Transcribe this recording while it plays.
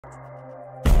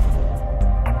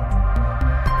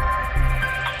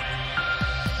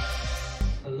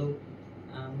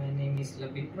is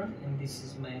Lavindra and this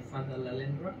is my father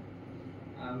Lalendra.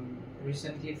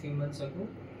 Recently, a few months ago,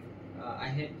 I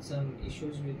had some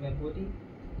issues with my body.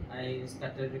 I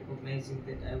started recognizing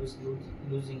that I was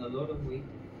losing a lot of weight,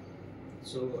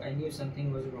 so I knew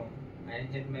something was wrong. I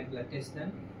had my blood test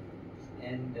done,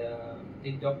 and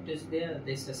the doctors there,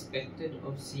 they suspected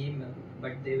of CML,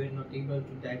 but they were not able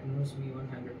to diagnose me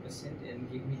 100%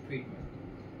 and give me treatment.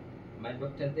 My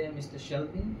doctor there, Mr.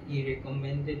 Shelvin, he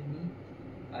recommended me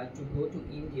to go to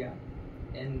India,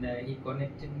 and he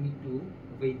connected me to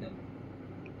Vaidam,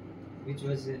 which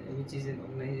is an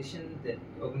organization that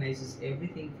organizes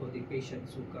everything for the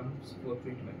patients who comes for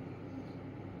treatment.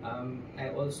 I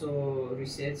also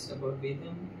researched about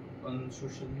Vaidam on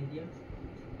social media,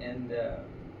 and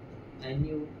I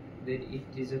knew that it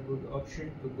is a good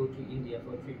option to go to India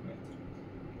for treatment.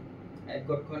 I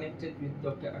got connected with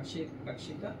Dr.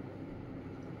 Akshita,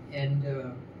 and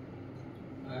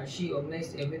she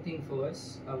organized everything for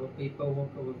us, our paperwork,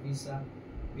 our visa,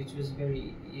 which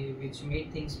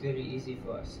made things very easy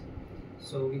for us.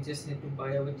 So we just had to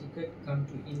buy our ticket, come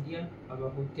to India, our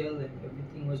hotel, and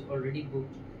everything was already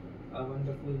booked. A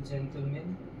wonderful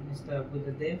gentleman, Mr.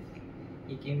 Buddhadev,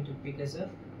 he came to pick us up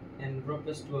and drop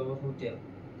us to our hotel.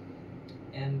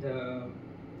 And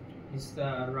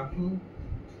Mr. Rahul,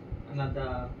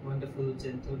 another wonderful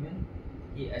gentleman,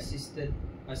 he assisted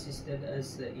us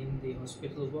in the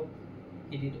hospital work.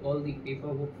 He did all the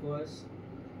paperwork for us,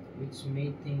 which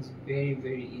made things very,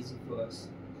 very easy for us.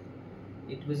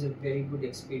 It was a very good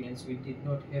experience. We did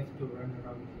not have to run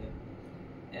around here.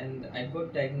 And I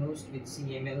got diagnosed with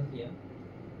CML here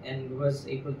and was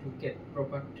able to get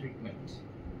proper treatment.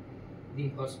 The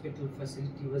hospital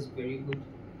facility was very good,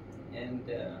 and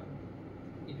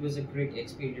it was a great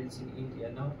experience in India.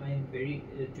 Now I am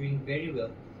doing very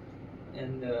well,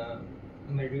 and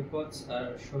my reports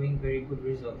are showing very good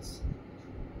results.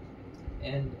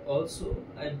 And also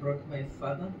I brought my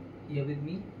father here with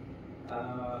me.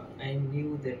 I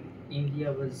knew that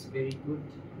India was very good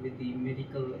with the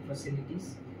medical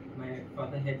facilities. My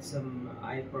father had some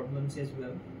eye problems as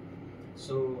well,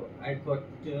 so I got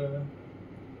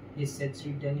his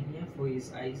surgery done here for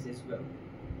his eyes as well.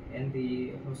 And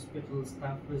the hospital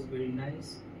staff was very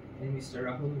nice, and Mr.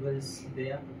 Rahul was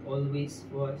there always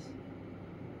for us.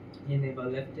 He never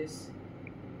left us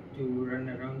to run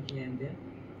around here and there.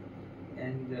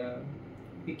 And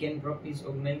pick and drop is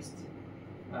organized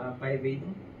by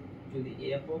Vaidam to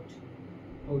the airport.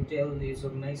 Hotel is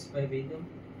organized by Vaidam.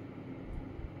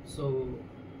 So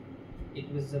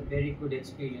it was a very good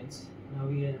experience. Now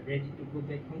we are ready to go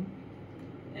back home,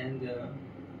 and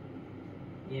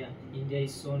yeah, India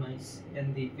is so nice,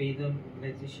 and the Vaidam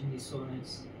organization is so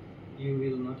nice. You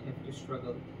will not have to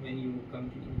struggle when you come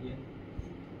to India.